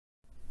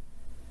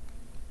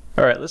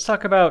All right, let's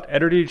talk about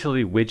editor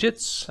utility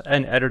widgets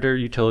and editor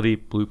utility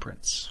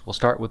blueprints. We'll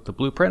start with the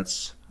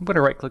blueprints. I'm going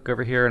to right click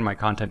over here in my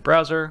content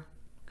browser,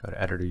 go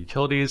to editor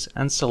utilities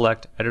and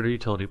select editor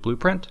utility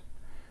blueprint.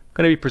 I'm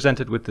going to be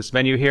presented with this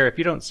menu here. If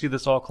you don't see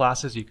this all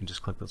classes, you can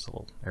just click this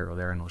little arrow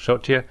there and it'll show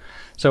it to you.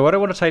 So what I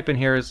want to type in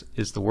here is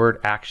the word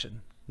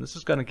action. This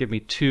is going to give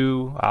me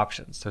two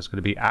options. There's going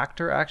to be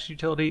actor action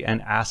utility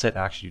and asset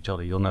action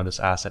utility. You'll notice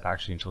asset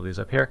action utility is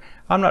up here.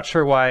 I'm not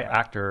sure why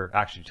actor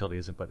action utility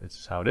isn't, but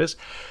it's how it is.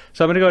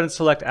 So I'm going to go ahead and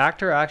select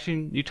actor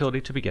action utility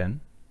to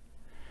begin.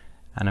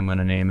 And I'm going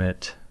to name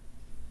it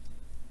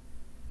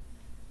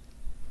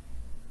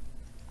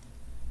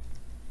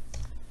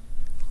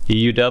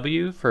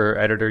EUW for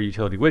editor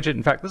utility widget.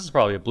 In fact, this is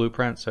probably a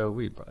blueprint, so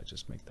we'd probably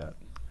just make that,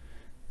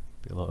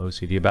 be a little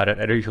OCD about it.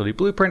 Editor utility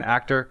blueprint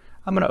actor.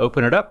 I'm going to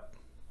open it up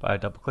by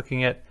double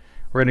clicking it.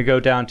 We're going to go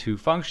down to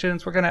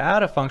functions. We're going to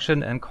add a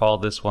function and call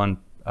this one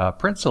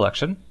print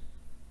selection.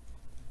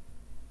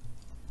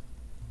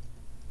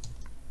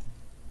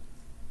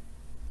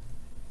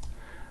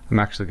 I'm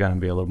actually going to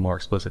be a little more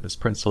explicit as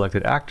print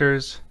selected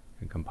actors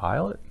and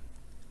compile it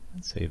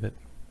and save it.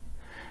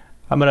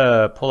 I'm going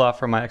to pull off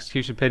from my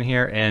execution pin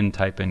here and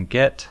type in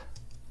get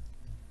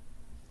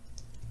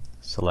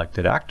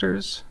selected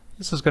actors.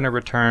 This is going to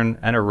return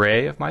an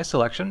array of my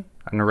selection.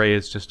 An array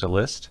is just a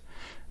list.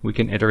 We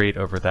can iterate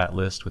over that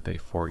list with a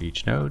for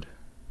each node.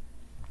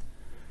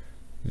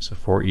 Use a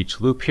for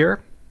each loop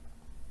here.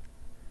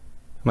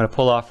 I'm going to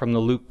pull off from the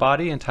loop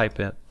body and type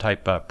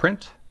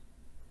print.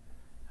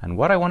 And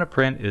what I want to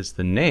print is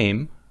the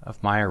name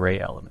of my array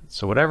element.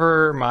 So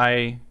whatever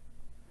my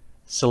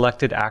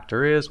selected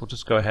actor is, we'll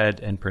just go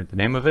ahead and print the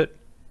name of it.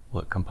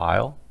 We'll hit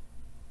compile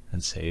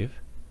and save.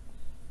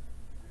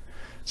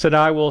 So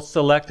now I will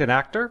select an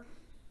actor.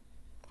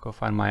 Go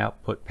find my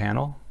output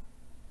panel.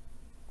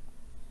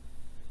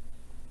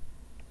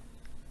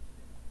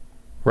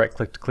 Right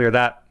click to clear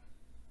that.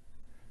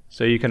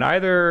 So you can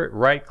either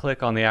right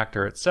click on the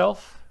actor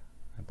itself,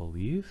 I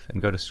believe,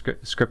 and go to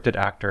scripted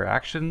actor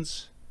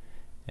actions,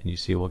 and you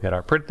see we'll get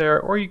our print there,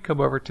 or you can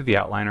come over to the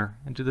outliner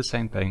and do the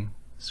same thing,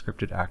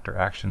 scripted actor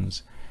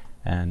actions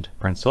and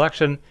print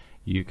selection.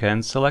 You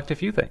can select a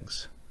few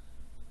things.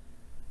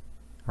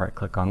 Right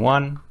click on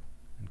one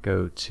and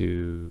go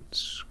to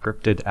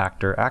scripted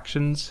actor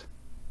actions.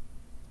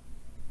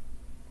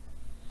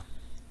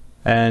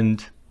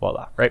 And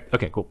voila, right?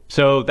 Okay, cool.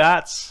 So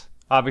that's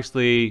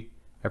obviously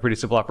a pretty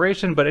simple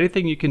operation, but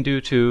anything you can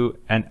do to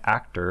an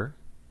actor,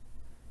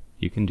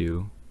 you can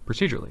do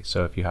procedurally.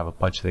 So if you have a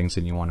bunch of things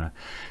and you want to,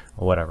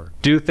 whatever,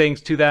 do things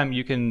to them,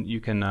 you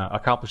can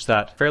accomplish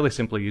that fairly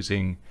simply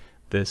using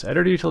this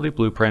editor utility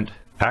blueprint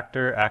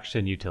actor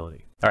action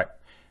utility. All right,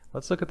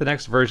 let's look at the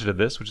next version of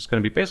this, which is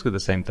going to be basically the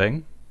same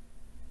thing.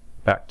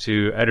 Back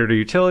to editor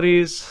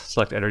utilities,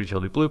 select editor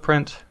utility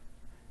blueprint.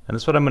 And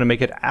this is what I'm going to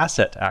make it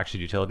asset action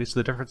utility. So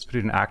the difference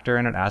between an actor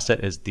and an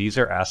asset is these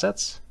are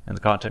assets in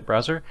the content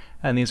browser,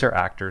 and these are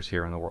actors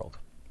here in the world.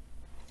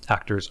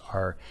 Actors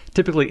are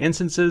typically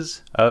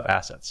instances of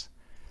assets.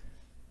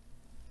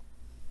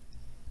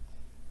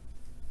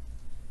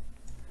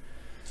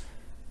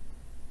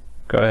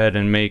 Go ahead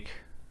and make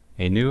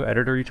a new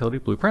editor utility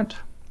blueprint.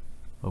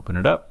 Open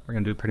it up. We're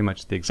going to do pretty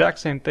much the exact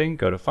same thing.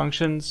 Go to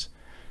functions.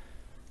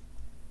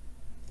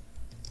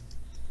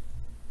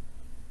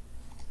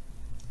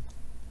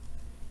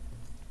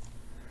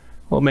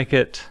 We'll make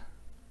it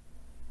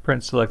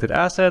print selected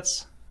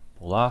assets,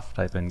 pull off,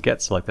 type in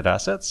get selected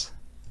assets.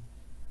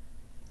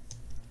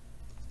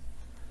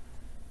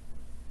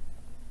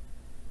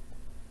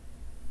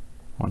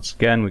 Once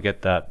again, we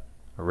get that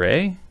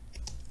array,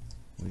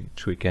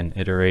 which we can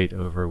iterate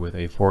over with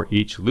a for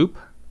each loop.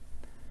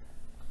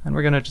 And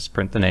we're going to just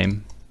print the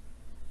name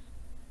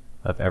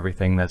of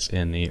everything that's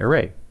in the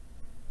array.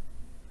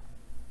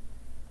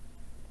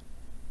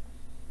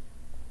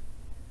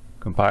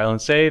 Compile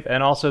and save,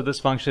 and also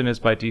this function is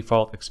by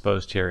default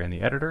exposed here in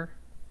the editor.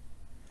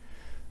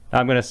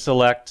 Now I'm going to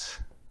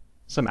select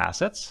some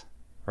assets,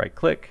 right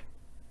click,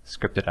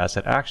 scripted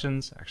asset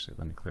actions. Actually,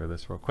 let me clear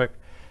this real quick.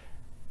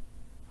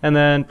 And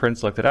then print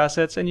selected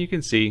assets, and you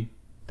can see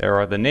there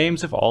are the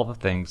names of all the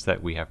things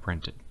that we have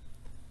printed.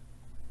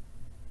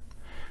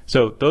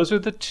 So those are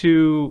the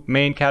two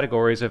main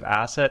categories of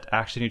asset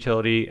action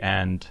utility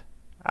and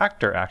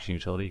actor action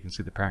utility. You can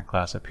see the parent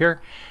class up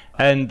here.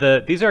 And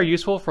these are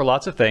useful for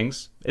lots of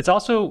things. It's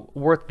also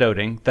worth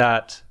noting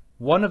that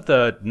one of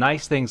the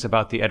nice things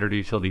about the editor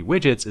utility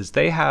widgets is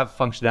they have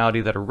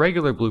functionality that a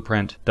regular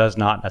blueprint does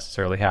not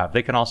necessarily have.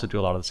 They can also do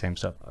a lot of the same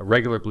stuff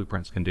regular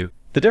blueprints can do.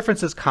 The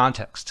difference is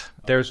context.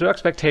 There's no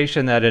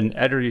expectation that an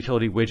editor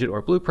utility widget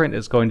or blueprint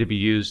is going to be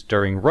used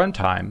during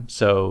runtime,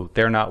 so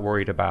they're not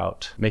worried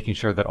about making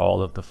sure that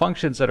all of the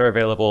functions that are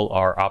available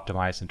are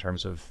optimized in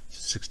terms of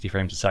 60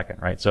 frames a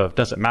second, right? So it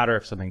doesn't matter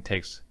if something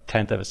takes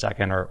 1/10 of a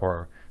second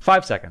or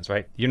 5 seconds,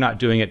 right? You're not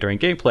doing it during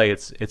gameplay.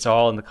 It's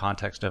all in the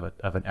context of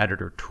an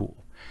editor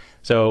tool.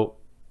 So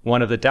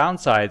one of the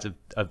downsides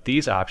of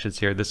these options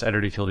here, this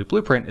editor utility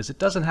blueprint, is it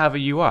doesn't have a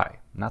UI.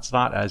 And that's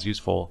not as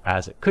useful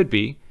as it could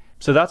be.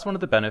 So that's one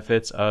of the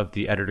benefits of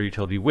the editor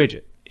utility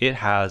widget. It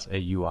has a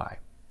UI.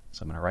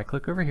 So I'm going to right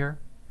click over here.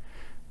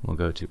 We'll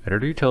go to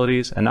editor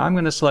utilities, and now I'm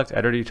going to select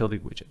editor utility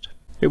widget.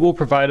 It will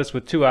provide us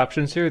with two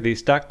options here, the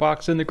stack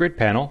box and the grid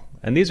panel.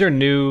 And these are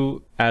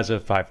new as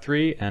of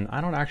 5.3, and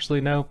I don't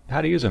actually know how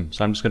to use them.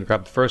 So I'm just going to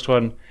grab the first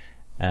one,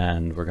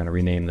 and we're going to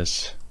rename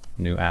this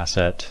new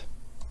asset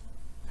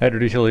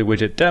editor utility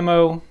widget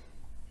demo,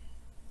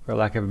 for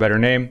lack of a better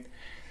name.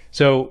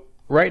 So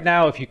right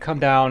now, if you come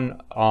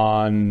down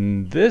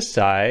on this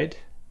side,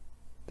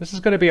 this is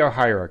going to be our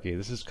hierarchy.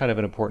 This is kind of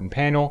an important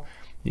panel.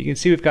 You can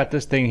see we've got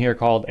this thing here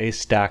called a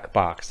stack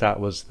box. That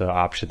was the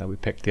option that we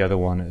picked. The other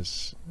one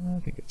is, I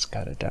think it's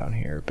got it down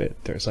here a bit.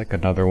 There's like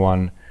another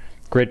one,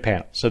 grid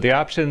panel. So the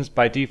options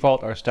by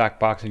default are stack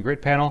box and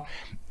grid panel.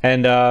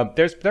 And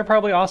they're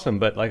probably awesome,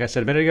 but like I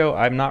said a minute ago,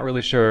 I'm not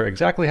really sure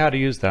exactly how to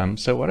use them.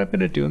 So what I'm going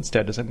to do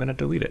instead is I'm going to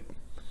delete it.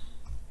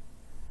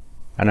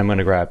 And I'm going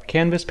to grab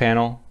canvas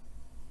panel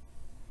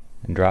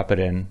and drop it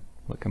in.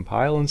 We'll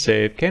compile and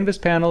save. Canvas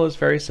panel is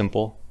very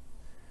simple.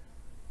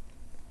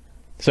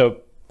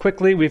 So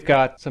quickly, we've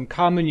got some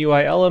common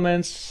UI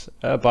elements,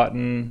 a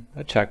button,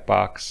 a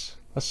checkbox,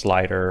 a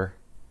slider,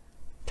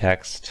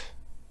 text,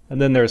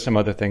 and then there's some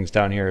other things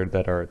down here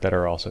that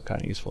are also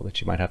kind of useful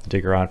that you might have to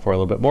dig around for a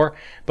little bit more.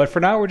 But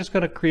for now, we're just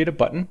going to create a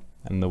button,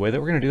 and the way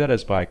that we're going to do that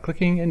is by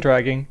clicking and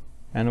dragging,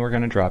 and we're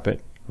going to drop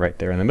it right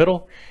there in the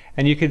middle.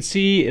 And you can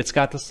see it's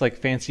got this like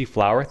fancy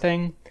flower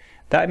thing.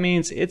 That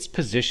means its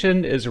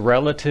position is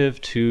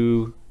relative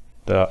to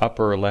the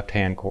upper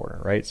left-hand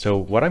corner, right? So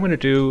what I'm going to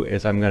do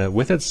is I'm going to,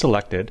 with it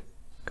selected,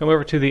 come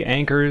over to the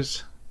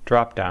anchors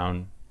drop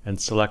down and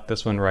select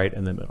this one right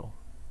in the middle.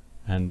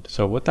 And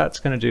so what that's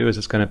going to do is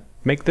it's going to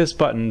make this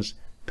button's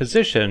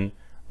position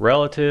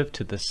relative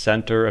to the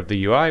center of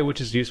the UI,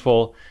 which is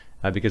useful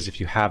because if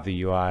you have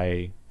the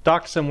UI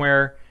docked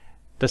somewhere,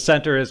 the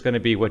center is going to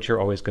be what you're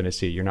always going to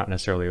see. You're not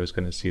necessarily always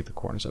going to see the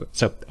corners of it.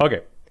 So,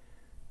 okay,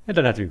 it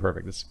doesn't have to be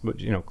perfect. It's,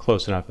 you know,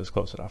 close enough is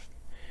close enough.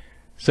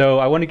 So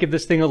I want to give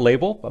this thing a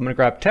label. I'm going to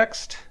grab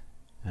text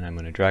and I'm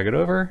going to drag it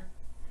over,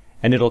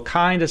 and it'll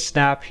kind of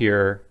snap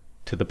here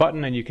to the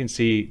button, and you can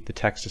see the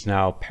text is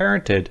now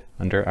parented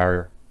under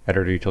our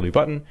editor utility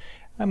button.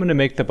 I'm going to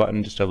make the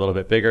button just a little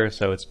bit bigger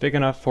so it's big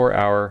enough for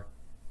our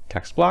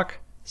text block.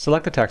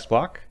 Select the text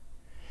block,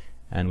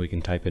 and we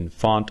can type in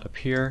font up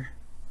here,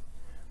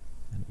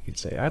 and we can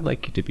say I'd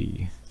like you to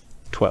be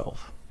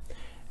 12,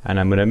 and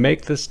I'm going to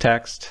make this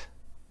text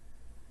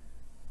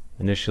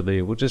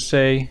initially, we'll just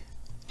say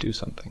do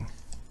something.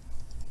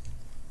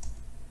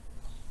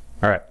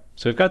 All right,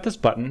 so we've got this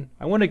button.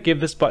 I want to give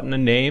this button a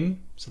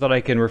name so that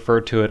I can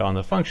refer to it on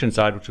the function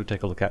side, which we'll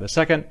take a look at in a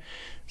second.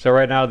 So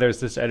right now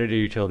there's this editor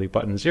utility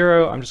button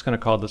 0. I'm just going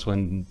to call this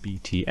one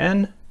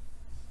btn,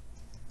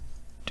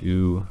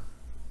 do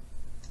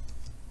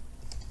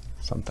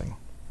something.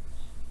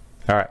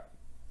 All right,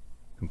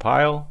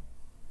 compile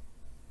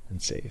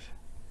and save.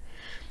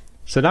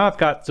 So now I've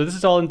got, so this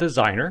is all in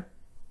Designer.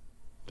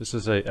 This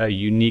is a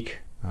unique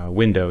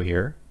window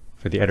here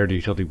for the editor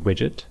utility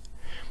widget.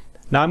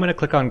 Now I'm going to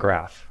click on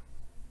graph.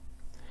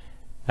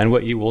 And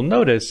what you will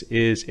notice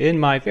is in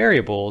my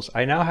variables,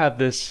 I now have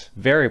this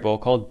variable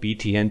called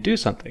btn do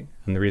something.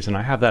 And the reason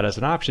I have that as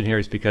an option here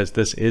is because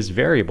this is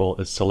variable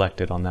is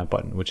selected on that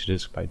button, which it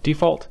is by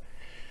default.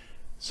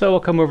 So we'll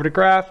come over to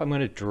graph. I'm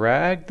going to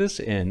drag this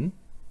in.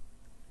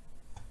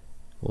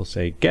 We'll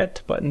say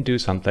get button do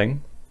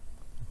something,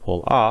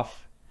 pull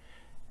off,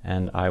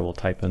 and I will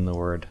type in the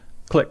word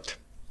clicked.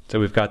 So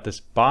we've got this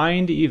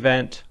bind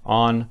event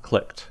on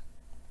clicked.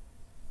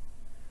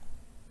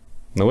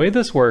 And the way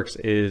this works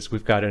is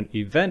we've got an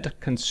event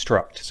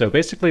construct. So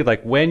basically,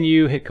 like when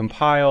you hit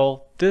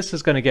compile, this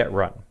is going to get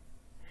run.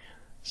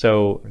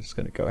 So we're just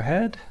going to go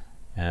ahead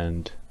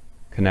and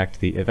connect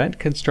the event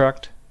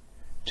construct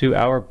to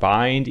our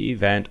bind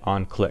event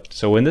on clicked.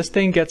 So when this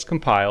thing gets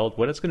compiled,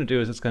 what it's going to do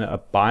is it's going to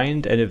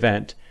bind an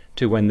event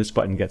to when this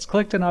button gets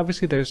clicked. And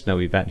obviously there's no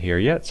event here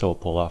yet, so we'll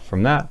pull off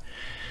from that.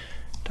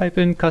 Type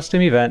in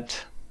custom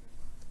event.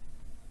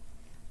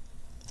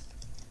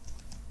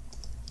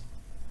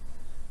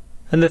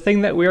 And the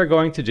thing that we are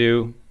going to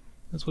do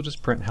is we'll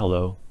just print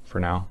hello for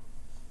now.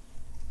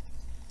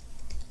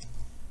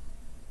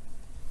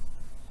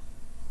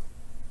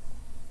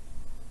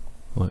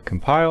 We'll hit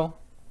compile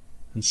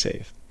and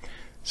save.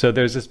 So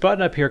there's this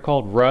button up here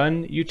called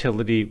Run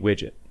Utility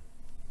Widget.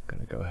 I'm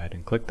going to go ahead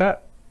and click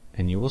that,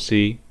 and you will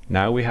see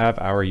now we have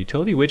our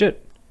utility widget.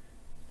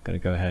 I'm going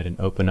to go ahead and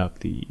open up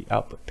the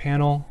output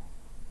panel.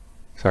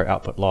 Sorry,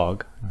 output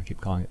log. I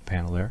keep calling it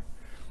panel there.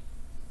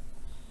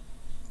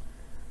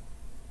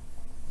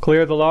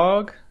 Clear the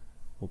log,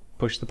 we'll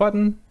push the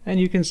button,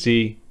 and you can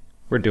see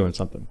we're doing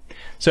something.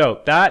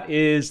 So that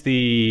is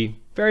the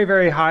very,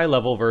 very high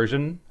level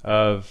version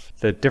of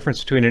the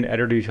difference between an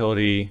editor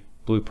utility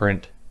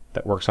blueprint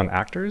that works on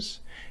actors,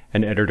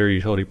 an editor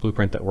utility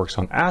blueprint that works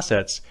on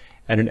assets,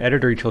 and an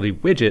editor utility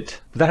widget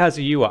that has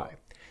a UI.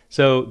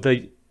 So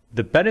the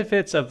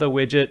benefits of the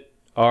widget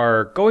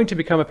are going to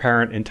become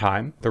apparent in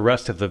time. The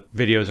rest of the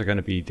videos are going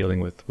to be dealing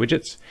with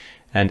widgets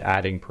and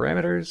adding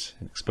parameters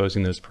and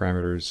exposing those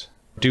parameters,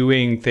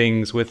 doing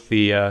things with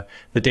the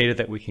data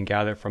that we can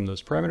gather from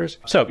those parameters.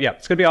 So yeah,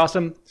 it's going to be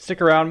awesome.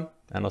 Stick around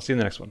and I'll see you in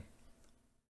the next one.